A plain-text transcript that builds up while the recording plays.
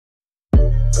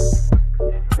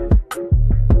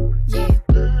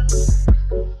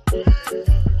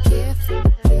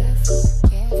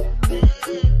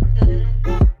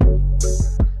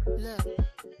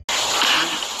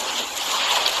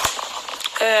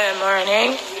Good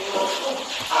morning.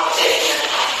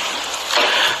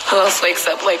 Who else wakes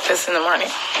up like this in the morning?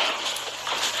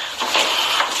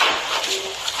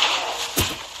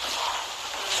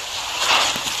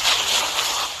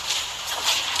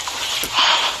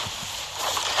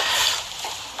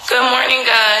 Good morning,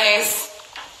 guys.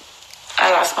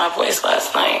 I lost my voice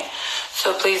last night,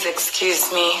 so please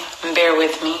excuse me and bear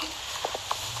with me.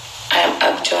 I'm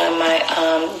up doing my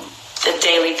the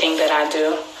daily thing that I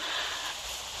do.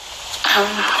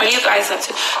 What are you guys up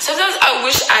to? Sometimes I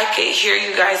wish I could hear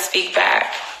you guys speak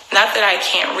back. Not that I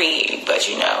can't read, but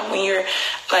you know, when you're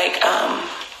like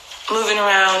moving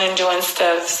around and doing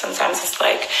stuff, sometimes it's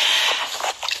like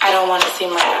I don't want to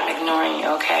seem like I'm ignoring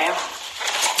you, okay?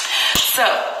 So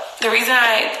the reason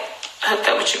I hooked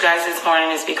up with you guys this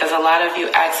morning is because a lot of you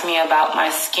asked me about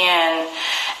my skin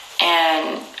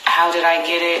and how did I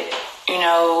get it, you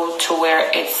know, to where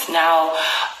it's now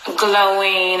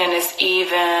glowing and it's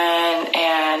even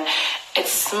and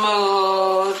it's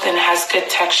smooth and has good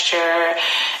texture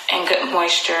and good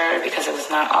moisture, because it was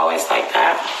not always like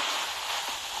that.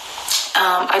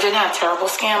 I didn't have terrible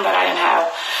skin, but I didn't have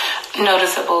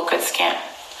noticeable good skin.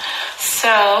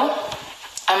 So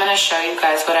I'm going to show you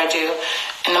guys what I do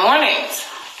in the mornings.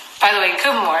 By the way,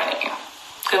 good morning.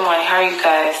 Good morning. How are you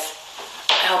guys?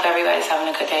 I hope everybody's having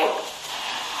a good day.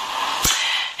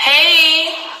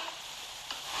 Hey.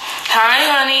 Hi,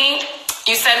 honey.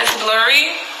 You said it's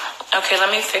blurry? Okay, let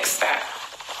me fix that.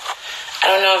 I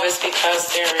don't know if it's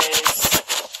because there is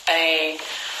a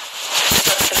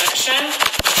connection.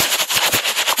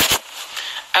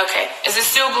 Okay. Is it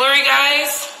still blurry,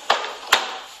 guys?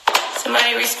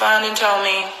 Somebody respond and tell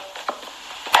me.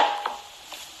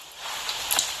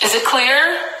 Is it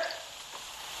clear?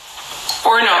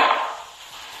 Or no?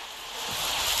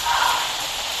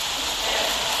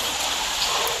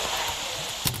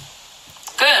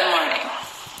 Good morning.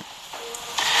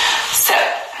 So,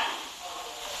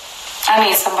 I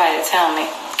need somebody to tell me.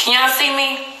 Can y'all see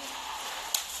me?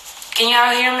 Can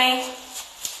y'all hear me?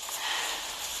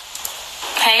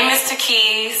 Hey, Mr.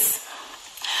 Keys.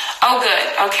 Oh,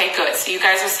 good. Okay, good. So you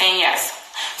guys are saying yes.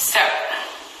 So,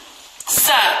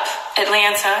 sup,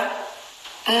 Atlanta.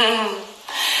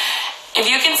 If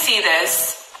you can see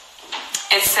this,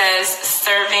 it says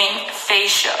serving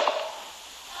facial.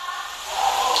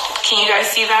 Can you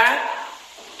guys see that?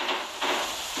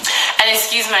 And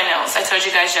excuse my nose. I told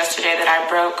you guys yesterday that I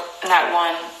broke not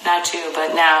one, not two,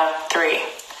 but now 3.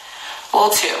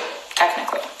 Well, 2,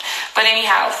 technically. But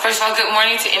anyhow, first of all, good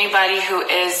morning to anybody who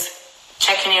is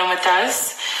checking in with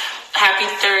us. Happy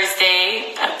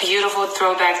Thursday, a beautiful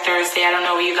throwback Thursday. I don't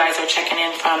know where you guys are checking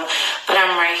in from, but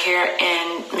I'm right here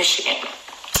in Michigan.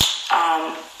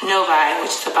 Novi,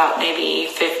 which is about maybe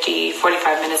 45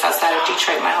 minutes outside of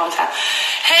Detroit, my hometown.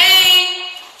 Hey!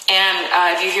 And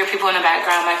if you hear people in the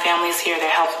background, my family's here.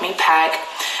 They're helping me pack.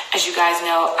 As you guys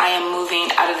know, I am moving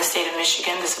out of the state of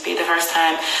Michigan. This will be the first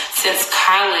time since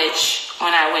college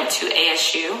when I went to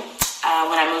ASU,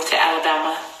 when I moved to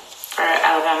Alabama for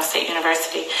Alabama State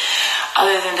University.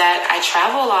 Other than that, I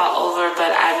travel all over, but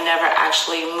I've never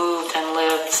actually moved and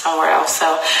lived somewhere else.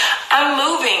 So I'm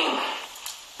moving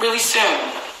really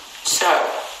soon. So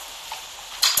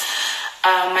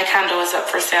my condo is up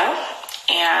for sale,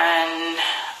 and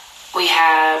we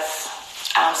have,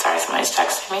 I'm sorry, somebody's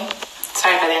texting me.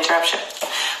 Sorry for the interruption.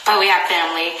 But we have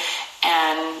family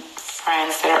and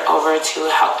friends that are over to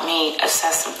help me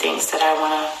assess some things that I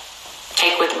want to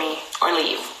take with me or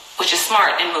leave, which is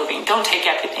smart in moving. Don't take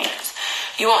everything.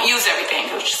 You won't use everything.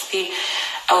 It'll just be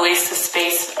a waste of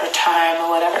space or time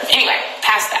or whatever. Anyway,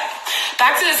 past that.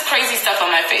 Back to this crazy stuff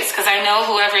on my face, because I know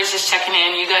whoever is just checking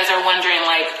in, you guys are wondering,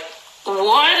 like,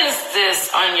 what is this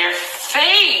on your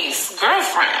face,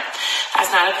 girlfriend?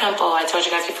 That's not a pimple. I told you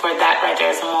guys before, that right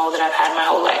there is a mole that I've had my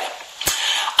whole life.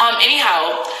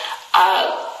 Anyhow,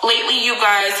 lately you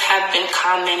guys have been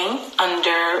commenting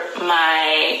under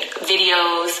my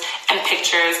videos and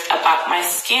pictures about my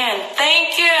skin.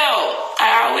 Thank you.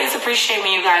 I always appreciate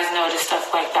when you guys notice stuff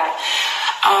like that,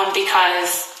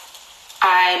 because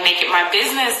I make it my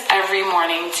business every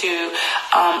morning to,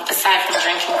 aside from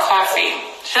drinking coffee,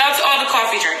 shout out to all the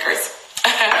coffee drinkers,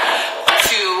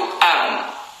 to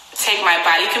take my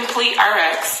Body Complete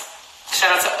RX.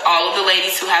 Shout out to all of the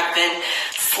ladies who have been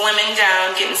slimming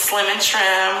down, getting slim and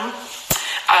trim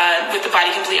with the Body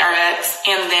Complete RX,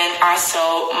 and then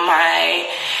also my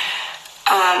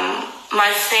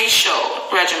my facial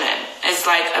regimen is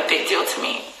like a big deal to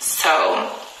me. So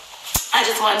I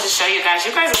just wanted to show you guys.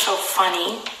 You guys are so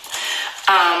funny.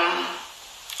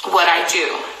 What I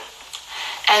do.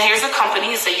 And here's a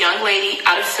company. It's a young lady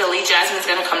out of Philly. Jasmine's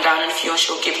going to come down in a few and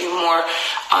she'll give you more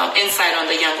insight on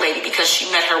the young lady because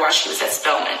she met her while she was at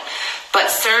Spelman.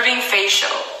 But Serving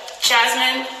Facial.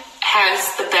 Jasmine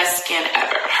has the best skin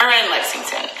ever. Her and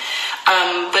Lexington.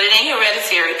 But it ain't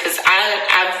hereditary because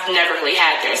I've never really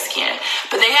had their skin.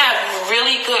 But they have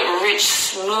really good, rich,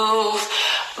 smooth,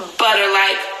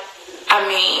 butter-like,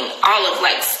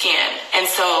 olive-like skin. And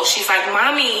so she's like,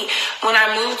 Mommy, when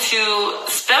I moved to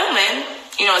Spelman,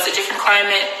 it's a different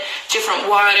climate, different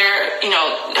water,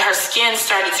 her skin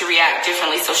started to react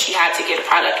differently. So she had to get a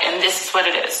product. And this is what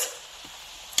it is.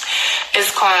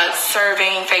 It's called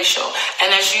Serving Facial.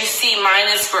 And as you see, mine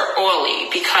is for oily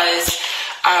because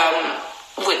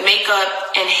with makeup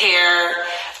and hair,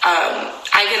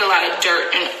 I get a lot of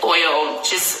dirt and oil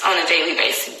just on a daily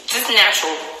basis, just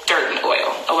natural dirt and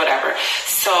oil or whatever.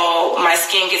 So my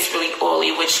skin gets really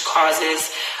oily, which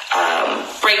causes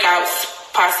breakouts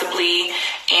possibly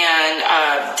and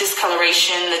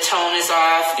discoloration. The tone is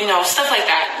off, stuff like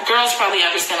that. Girls probably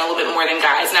understand a little bit more than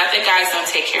guys. Not that guys don't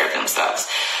take care of themselves.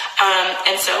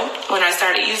 And so when I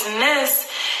started using this,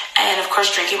 and of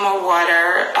course drinking more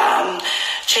water,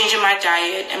 changing my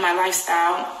diet and my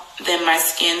lifestyle, then my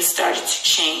skin started to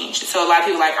change. So a lot of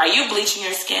people are like, are you bleaching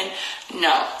your skin?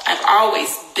 No, I've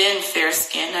always been fair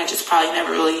skinned. I just probably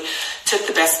never really took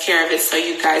the best care of it. So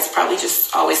you guys probably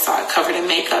just always saw it covered in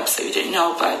makeup, so you didn't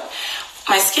know. But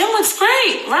my skin looks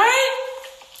great, right?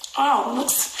 Oh, it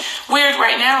looks weird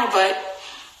right now, but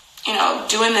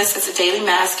doing this as a daily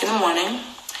mask in the morning.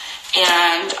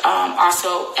 And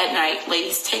also at night,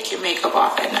 ladies, take your makeup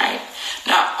off at night.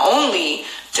 Not only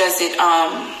does it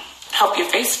help your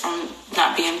face from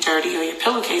not being dirty or your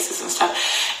pillowcases and stuff,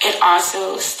 it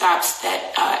also stops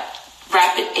that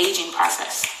rapid aging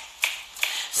process.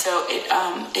 So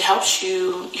it helps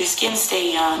your skin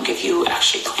stay young if you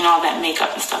actually clean all that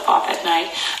makeup and stuff off at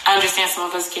night. I understand some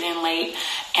of us get in late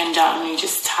and you're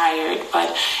just tired,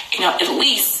 but at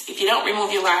least if you don't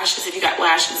remove your lashes, if you got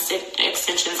lash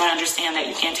extensions, I understand that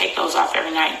you can't take those off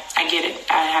every night. I get it.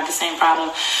 I have the same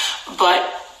problem. But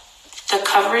the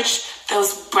coverage,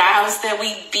 those brows that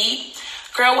we beat,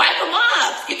 girl, wipe them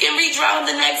off. You can redraw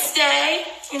them the next day.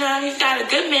 You've got a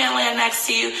good man laying next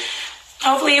to you.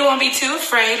 Hopefully you won't be too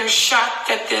afraid or shocked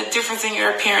at the difference in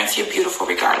your appearance. You're beautiful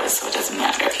regardless, so it doesn't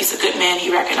matter. If he's a good man, he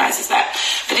recognizes that.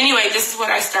 But anyway, this is what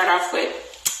I start off with,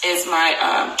 is my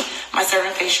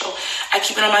Serving Facial. I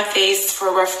keep it on my face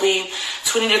for roughly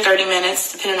 20 to 30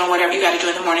 minutes, depending on whatever you got to do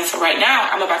in the morning. So right now,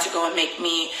 I'm about to go and make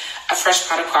me a fresh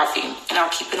pot of coffee, and I'll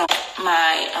keep it on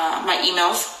my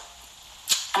emails,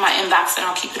 my inbox, and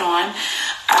I'll keep it on.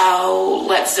 I'll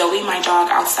let Zoe, my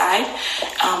dog, outside,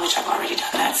 which I've already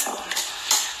done that, so...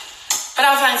 But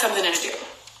I'll find something to do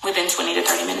within 20 to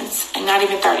 30 minutes, and not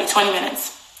even 30, 20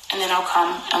 minutes. And then I'll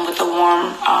come, and with a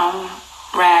warm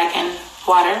rag and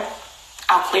water,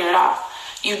 I'll clear it off.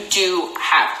 You do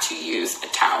have to use a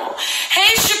towel.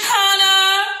 Hey,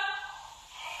 Shakana!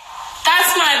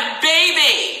 That's my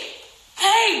baby!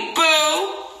 Hey,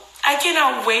 boo! I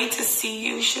cannot wait to see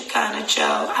you, Shakana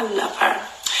Joe. I love her.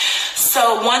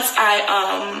 So once I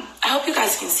hope you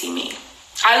guys can see me.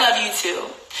 I love you too.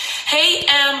 Hey,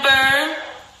 Amber.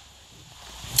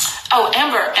 Oh,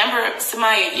 Amber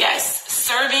Samaya, yes.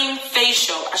 Serving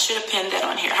Facial. I should have pinned that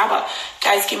on here. How about,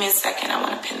 guys, give me a second. I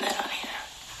want to pin that on here.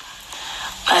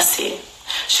 Let's see.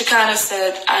 Shakana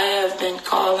said, I have been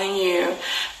calling you.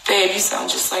 Babe, you sound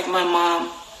just like my mom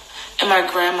and my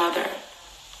grandmother.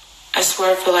 I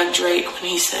swear I feel like Drake when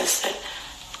he says that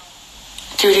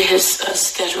due to his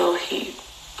schedule, he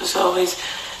was always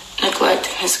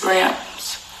neglecting his grams.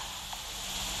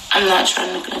 I'm not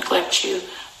trying to neglect you,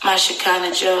 my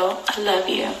Shekinah Joe. I love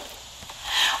you.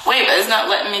 Wait, but it's not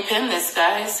letting me pin this,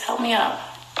 guys. Help me out.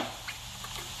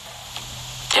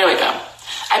 There we go.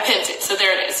 I pinned it. So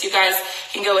there it is. You guys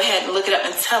can go ahead and look it up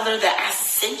and tell her that I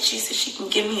sent you so she can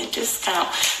give me a discount,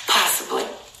 possibly.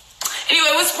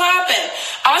 Anyway, what's poppin'?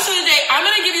 Also today, I'm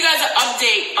going to give you guys an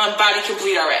update on Body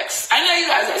Complete RX. I know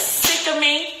you guys are sick of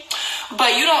me,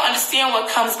 but you don't understand what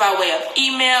comes by way of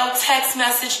email, text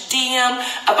message, DM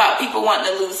about people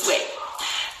wanting to lose weight.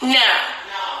 Now,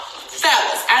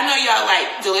 fellas, I know y'all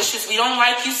like delicious. We don't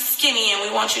like you skinny and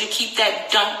we want you to keep that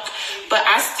dunk. But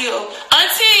I still...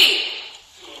 Auntie,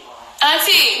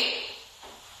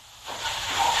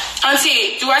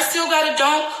 do I still got a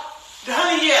dunk?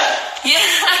 Honey, yeah.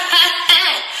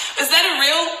 Is that a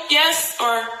real yes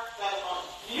or...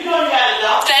 You know you got it,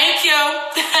 though. Thank you.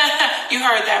 You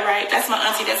heard that right. That's my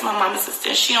auntie. That's my mama's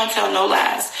sister. She don't tell no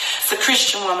lies. It's a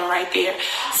Christian woman right there.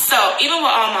 So even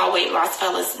with all my weight loss,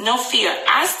 fellas, no fear.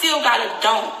 I still got a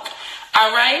dunk.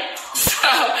 All right? So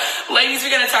So, ladies,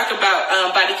 we're going to talk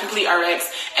about Body Complete RX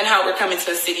and how we're coming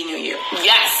to a city near you.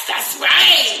 Yes, that's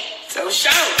right. So,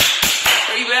 show.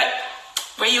 Where you at?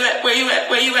 Where you at? Where you at?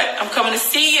 Where you at? I'm coming to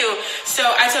see you. So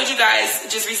I told you guys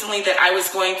just recently that I was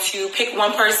going to pick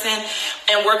one person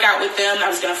and work out with them. I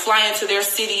was going to fly into their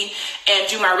city and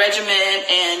do my regimen,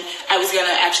 and I was going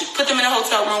to actually put them in a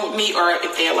hotel room with me, or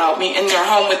if they allowed me, in their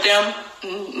home with them.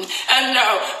 And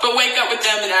no, but wake up with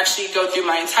them and actually go through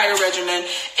my entire regimen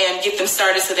and get them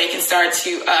started so they can start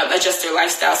to adjust their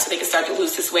lifestyle so they can start to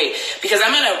lose this weight. Because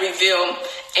I'm going to reveal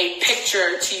a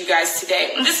picture to you guys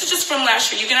today. And this is just from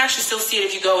last year. You can actually still see it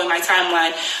if you go in my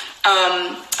timeline.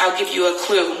 I'll give you a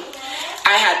clue.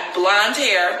 I had blonde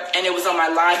hair and it was on my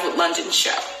Live with London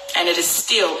show. And it is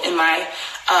still in my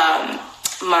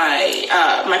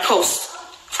my post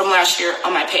from last year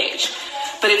on my page.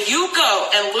 But if you go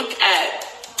and look at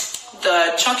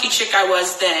the chunky chick I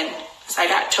was then, because I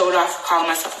got told off for calling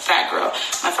myself a fat girl,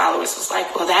 my followers was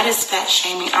like, well, that is fat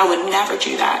shaming. I would never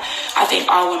do that. I think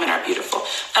all women are beautiful.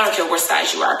 I don't care what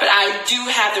size you are, but I do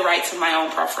have the right to my own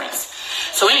preference.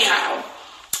 So anyhow,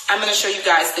 I'm going to show you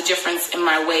guys the difference in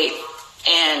my weight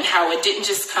and how it didn't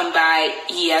just come by.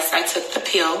 Yes, I took the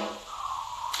pill.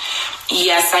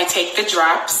 Yes, I take the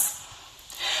drops.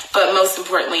 But most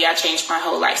importantly, I changed my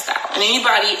whole lifestyle. And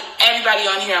everybody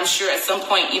on here, I'm sure at some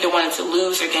point either wanted to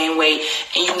lose or gain weight.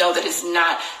 And you know that it's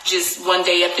not just one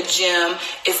day at the gym.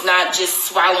 It's not just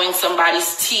swallowing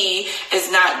somebody's tea. It's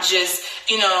not just,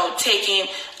 taking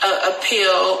a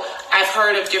pill. I've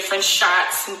heard of different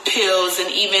shots and pills and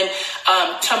even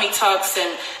tummy tucks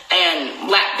and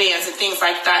lap bands and things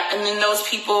like that. And then those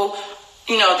people,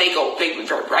 they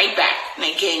revert right back and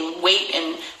they gain weight,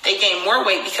 and they gain more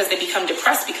weight because they become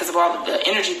depressed because of all of the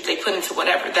energy that they put into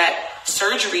whatever that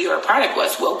surgery or product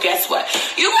was. Well, guess what?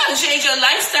 You want to change your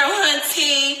lifestyle,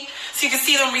 hunty, so you can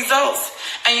see them results,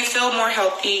 and you feel more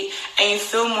healthy, and you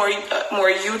feel more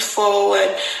youthful,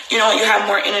 and you have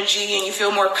more energy, and you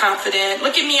feel more confident.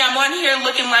 Look at me, I'm on here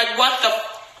looking like what the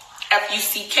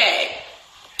F-U-C-K,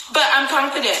 but I'm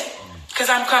confident. Because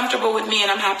I'm comfortable with me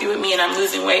and I'm happy with me and I'm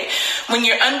losing weight. When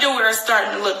your underwear is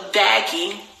starting to look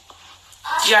baggy,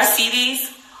 do y'all see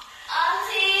these?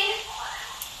 Auntie.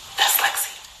 That's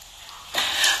Lexi.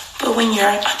 But when your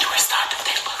underwear start to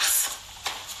fit loose,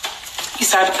 you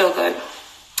start to feel good.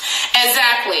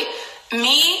 Exactly.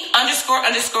 Me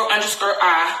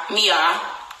 ____ Mia.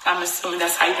 I'm assuming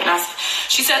that's how you pronounce it.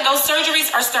 She said those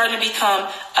surgeries are starting to become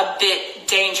a bit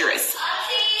dangerous.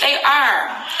 They are.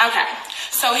 Okay.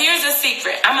 So here's a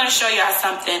secret. I'm going to show y'all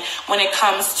something when it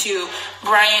comes to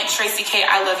Bryant, Tracy K,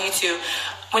 I love you too.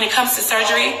 When it comes to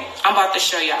surgery, I'm about to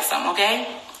show y'all something, okay?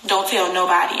 Don't tell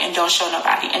nobody and don't show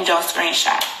nobody and don't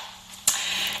screenshot.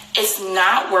 It's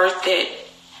not worth it.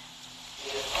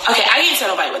 Okay, I didn't tell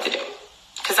nobody what to do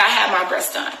because I had my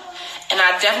breasts done. And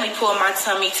I definitely pulled my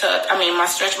my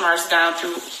stretch marks down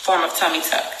through form of tummy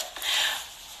tuck.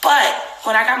 But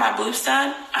when I got my boobs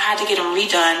done, I had to get them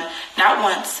redone, not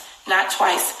once, not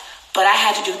twice, but I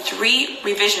had to do 3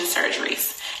 revision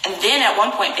surgeries. And then at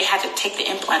one point, they had to take the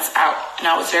implants out. And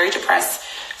I was very depressed.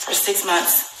 For 6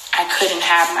 months, I couldn't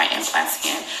have my implants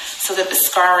in so that the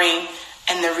scarring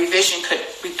and the revision could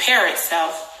repair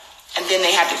itself. And then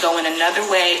they had to go in another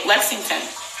way. Lexington,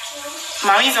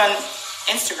 mommy's on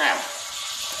Instagram.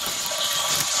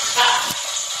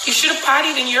 You should have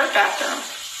pottied in your bathroom.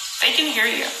 They can hear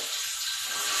you.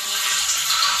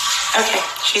 Okay,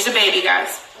 she's a baby,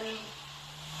 guys.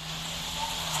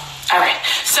 All right.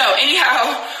 So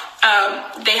anyhow,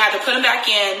 they had to put them back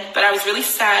in, but I was really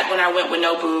sad when I went with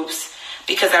no boobs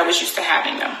because I was used to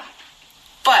having them.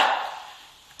 But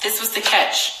this was the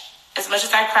catch. As much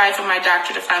as I cried for my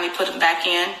doctor to finally put them back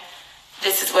in,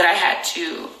 this is what I had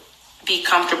to be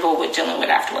comfortable with dealing with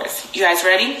afterwards. You guys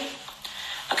ready?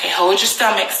 Okay, hold your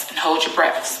stomachs and hold your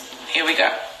breaths. Here we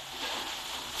go.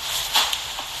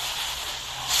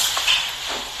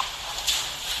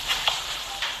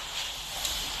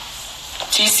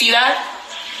 Do you see that?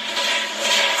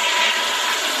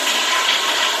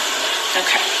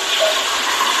 Okay.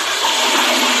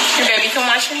 Here, baby, you can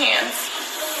wash your hands.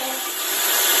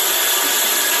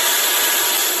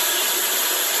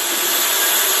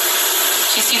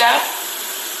 Do you see that?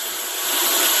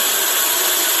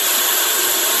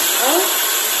 Oh.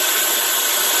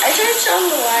 Are you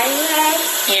showing the line you have?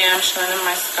 Yeah, I'm showing them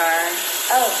my scar.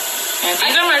 Oh. Yeah,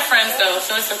 these are my friends, though,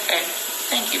 so it's okay.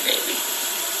 Thank you, baby.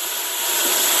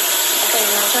 Okay,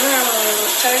 now turn around.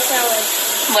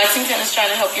 Lexington is trying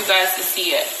to help you guys to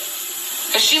see it.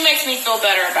 But she makes me feel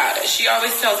better about it. She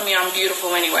always tells me I'm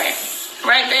beautiful anyway.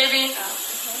 Right, baby?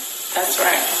 That's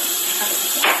right.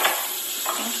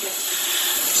 Thank you.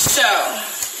 So,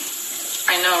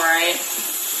 I know, right?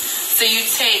 So you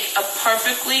take a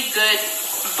perfectly good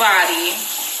body.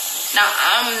 Now,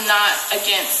 I'm not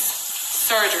against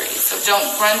surgery, so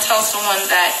don't run tell someone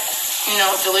that,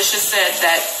 Delicious said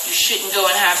that you shouldn't go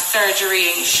and have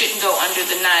surgery and you shouldn't go under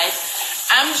the knife.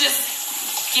 I'm just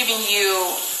giving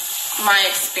you my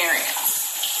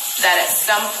experience that at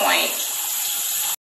some point